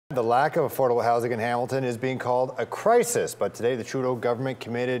The lack of affordable housing in Hamilton is being called a crisis, but today the Trudeau government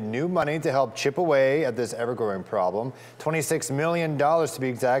committed new money to help chip away at this ever-growing problem. $26 million to be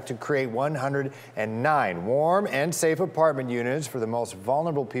exact, to create 109 warm and safe apartment units for the most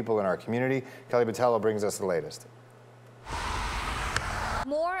vulnerable people in our community. Kelly Botello brings us the latest.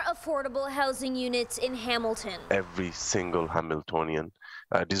 More affordable housing units in Hamilton. Every single Hamiltonian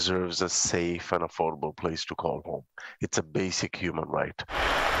deserves a safe and affordable place to call home. It's a basic human right.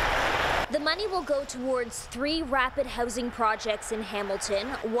 The money will go towards 3 rapid housing projects in Hamilton,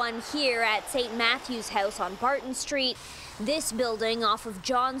 one here at St. Matthew's House on Barton Street, this building off of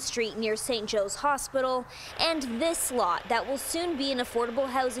John Street near St. Joe's Hospital, and this lot that will soon be an affordable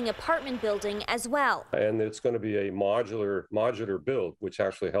housing apartment building as well. And it's going to be a modular build, which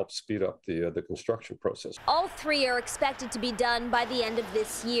actually helps speed up the construction process. All 3 are expected to be done by the end of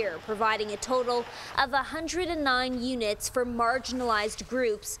this year, providing a total of 109 units for marginalized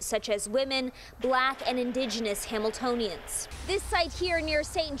groups such as women, Black and Indigenous Hamiltonians. This site here near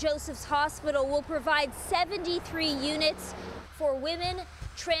St. Joseph's Hospital will provide 73 units for women,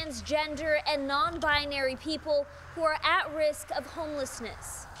 transgender and non-binary people who are at risk of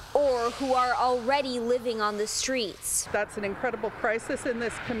homelessness or who are already living on the streets. That's an incredible crisis in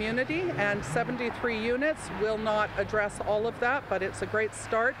this community, and 73 units will not address all of that, but it's a great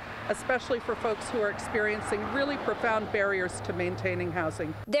start, especially for folks who are experiencing really profound barriers to maintaining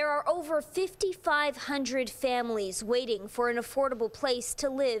housing. There are over 5,500 families waiting for an affordable place to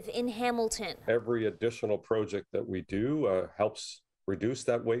live in Hamilton. Every additional project that we do helps reduce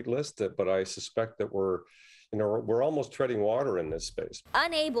that wait list, but I suspect that we're almost treading water in this space.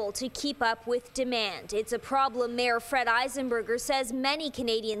 Unable to keep up with demand. It's a problem Mayor Fred Eisenberger says many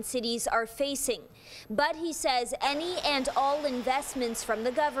Canadian cities are facing. But he says any and all investments from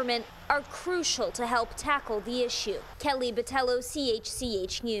the government are crucial to help tackle the issue. Kelly Botello,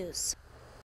 CHCH News.